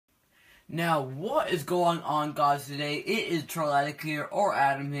Now, what is going on, guys, today? It is TREL here, or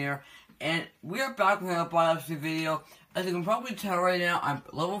Adam here, and we are back with another biopsy video. As you can probably tell right now, I'm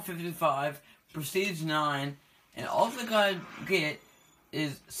level 55, Prestige 9, and all I gotta get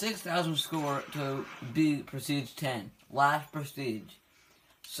is 6,000 score to be Prestige 10, last Prestige.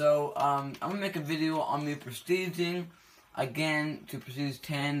 So, I'm gonna make a video on me prestiging again to Prestige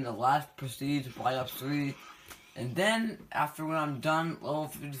 10, the last Prestige, Biopsy 3, and then, after when I'm done, level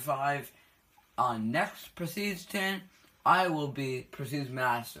 55, on next Prestige 10, I will be Prestige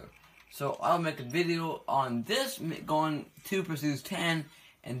Master. So I'll make a video on this going to Prestige 10,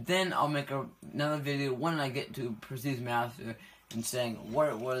 and then I'll make another video when I get to Prestige Master and saying what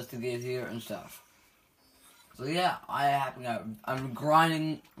it was to get here and stuff. So yeah, I'm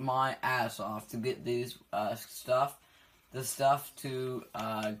grinding my ass off to get these this stuff to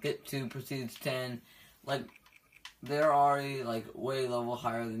get to Prestige 10. Like, they're already, like, way level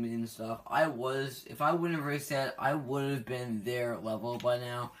higher than me and stuff. If I wouldn't have reset, I would have been their level by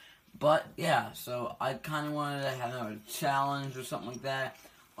now. But, yeah, so I kind of wanted to have another challenge or something like that.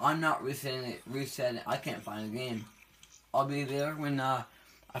 I'm not resetting it. I can't find a game. I'll be there when, I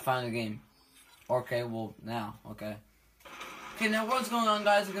find a game. Okay, well, now, okay. Okay, now what's going on,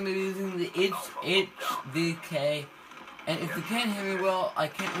 guys? I'm going to be using the HVK. And if you can't hear me well, I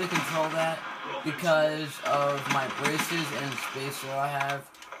can't really control that because of my braces and spacer I have.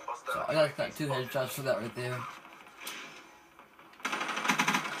 So I got 2 headshots for that right there.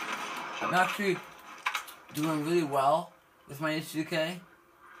 I'm actually doing really well with my HVK.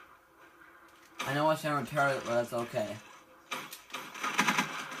 I know I sound retarded, but that's okay.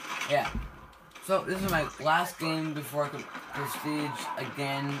 Yeah. So this is my last game before I can Prestige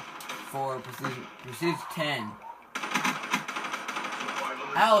again for Prestige 10.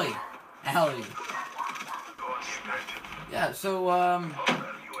 Allie. Yeah, so, I'm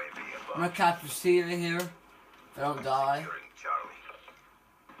gonna capture Cedar here, if I don't die.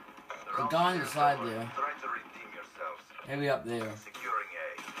 The guy on the side there. Maybe up there.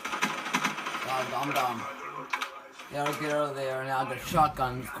 I'm dumb. Yeah, I'll get out of there, and now I'll get a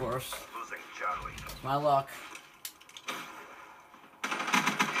shotgun, of course. It's my luck.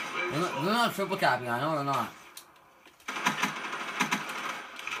 They're not triple capping, I know they're not.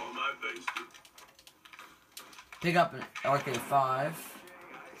 Pick up an RK5.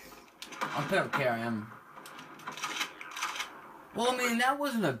 I'll pick up carry him. Well, I mean, that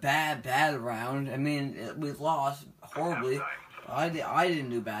wasn't a bad round. I mean, we lost horribly. I didn't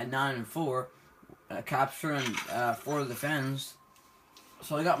do bad. 9-4. Capture and 4 defense.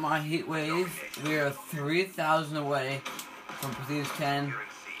 So I got my heat wave. We are 3,000 away from Prestige 10.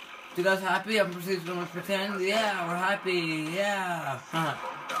 You guys happy? I'm Prestige going for 10? Yeah, we're happy. Yeah.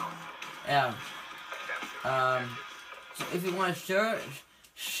 Yeah. So if you want to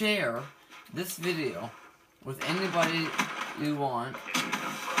share this video with anybody you want.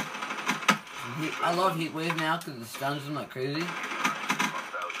 I love Heatwave now because it stuns them like crazy.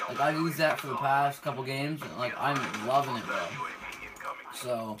 Like, I've used that for the past couple games, and like, I'm loving it, bro.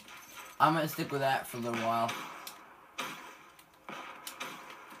 So I'm gonna stick with that for a little while.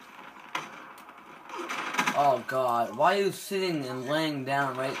 Oh god, why are you sitting and laying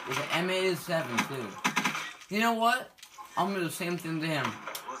down, right? With an M87 too. You know what? I'm gonna do the same thing to him.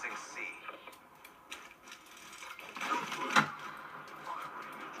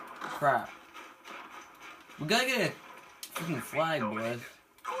 Crap. We gotta get a freaking flag, boys. A.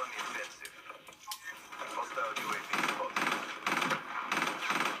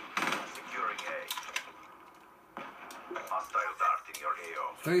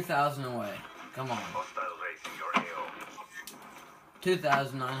 3,000 away. Come on.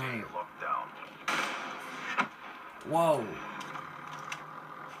 2,900. Whoa.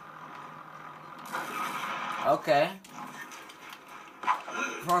 Okay.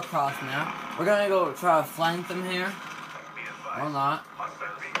 For a cross now. We're gonna go try to flank them here. Or not.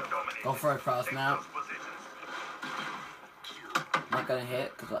 Go for a cross map. Not gonna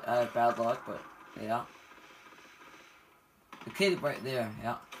hit because I have bad luck, but yeah. The kid right there,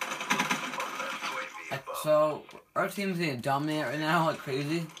 yeah. So, our team's gonna dominate right now like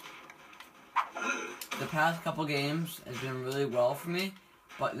crazy. The past couple games has been really well for me,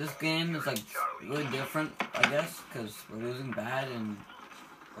 but this game is like really different, I guess, because we're losing bad and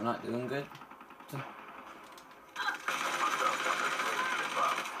we're not doing good. So.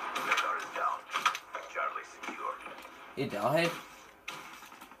 He died.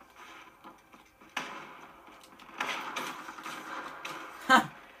 Ha!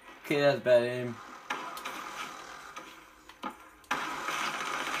 Okay, that's bad aim.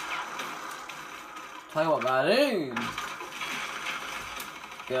 Tell you what, bad aim.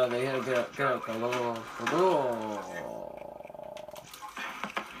 go. They gotta go.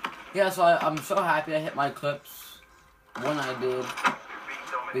 Yeah, so I'm so happy I hit my clips when I did,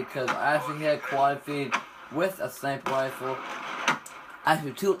 because I actually hit a quad feed with a sniper rifle.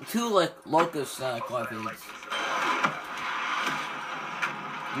 Actually, two like locust quad feeds.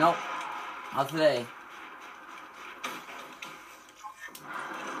 Nope, not today.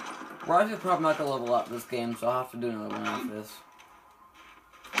 We're actually probably not gonna level up this game, so I'll have to do another one after this.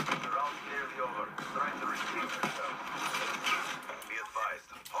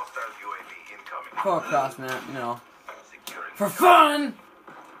 For a cross map, you know. For fun!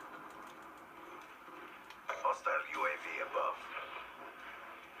 Hostile UAV above.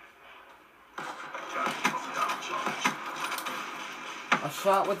 A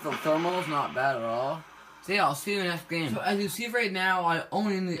shot with the thermal is not bad at all. So yeah, I'll see you in the next game. So as you see right now, I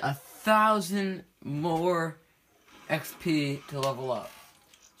only need 1,000 more XP to level up.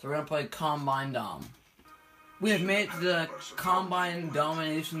 So we're gonna play Combine Dom. We have made it to the Combine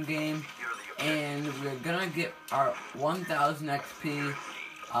Domination game, and we're gonna get our 1,000 XP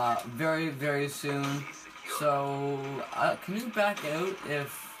very, very soon. So can you back out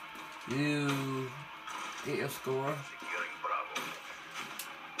if you get your score?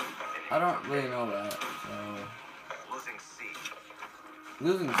 I don't really know that, so...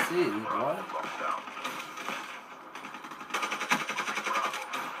 Losing C? What?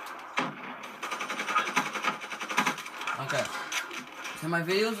 Okay. So my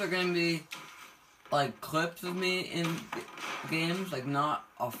videos are gonna be, like, clips of me in games, like, not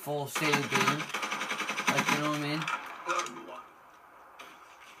a full state game. Like, you know what I mean?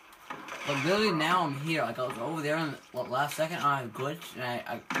 But literally now I'm here. Like, I was over there in the last second, and I glitched,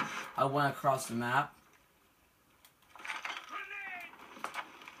 and I went across the map.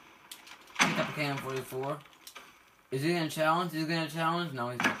 Pick up a KM44. Is he gonna challenge? Is he gonna challenge? No,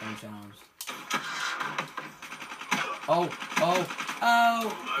 he's not gonna challenge. Oh!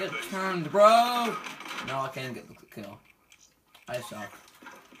 Get turned, bro! No, I can't get the kill. I suck.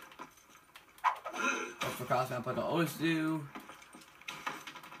 Go for cross map like I always do.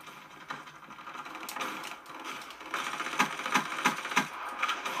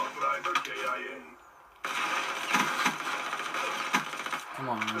 Come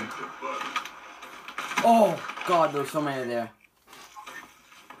on, man. Oh, God, there's so many there.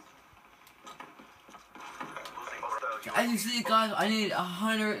 As you see, guys, I need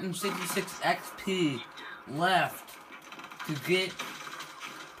 166 XP left to get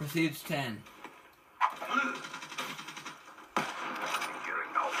Prestige 10.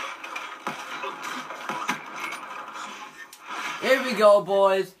 Here we go,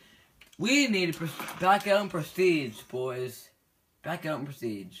 boys. We need to back out in Prestige, boys. Back out in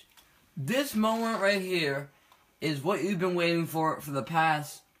Prestige. This moment right here is what you've been waiting for the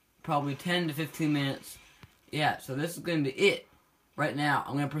past probably 10 to 15 minutes. Yeah, so this is going to be it right now.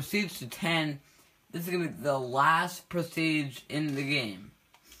 I'm going to Prestige to 10. This is going to be the last Prestige in the game.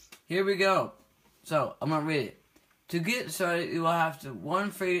 Here we go. So, I'm going to read it. To get started, you will have to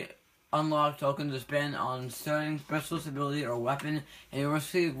 1 free unlock token to spend on starting specialist ability or weapon, and you will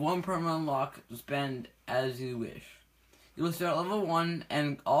receive 1 permanent unlock to spend as you wish. You will start level 1,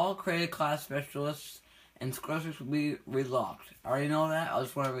 and all created class specialists and scholarships will be relocked. I already know that. I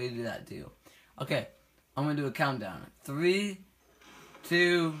just want to read that to you. Okay, I'm going to do a countdown. 3,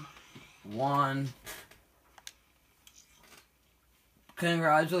 2, 1.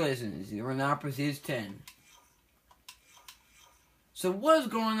 Congratulations, you are now Prestige 10. So what is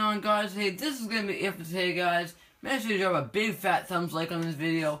going on, guys? Hey, this is going to be it for today, guys. Make sure you drop a big fat thumbs like on this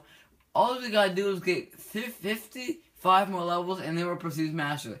video. All you gotta do is get 55 more levels and then we're Prestige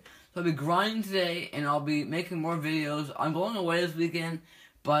Master. So I'll be grinding today and I'll be making more videos. I'm going away this weekend,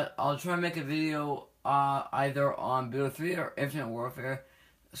 but I'll try and make a video either on Build 3 or Infinite Warfare,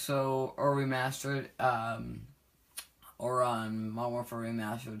 or Remastered, or on Modern Warfare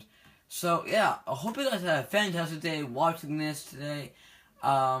Remastered. So yeah, I hope you guys had a fantastic day watching this today.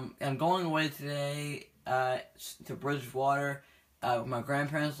 I'm going away today to Bridgewater. Where my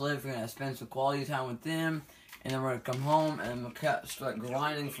grandparents live. We're gonna spend some quality time with them, and then we're gonna come home and we'll start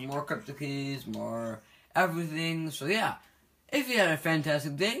grinding for more crypto keys, more everything. So yeah, if you had a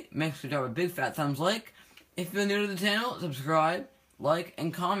fantastic day, make sure to drop a big fat thumbs like. If you're new to the channel, subscribe, like,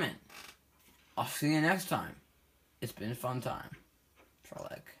 and comment. I'll see you next time. It's been a fun time.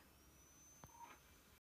 TREL.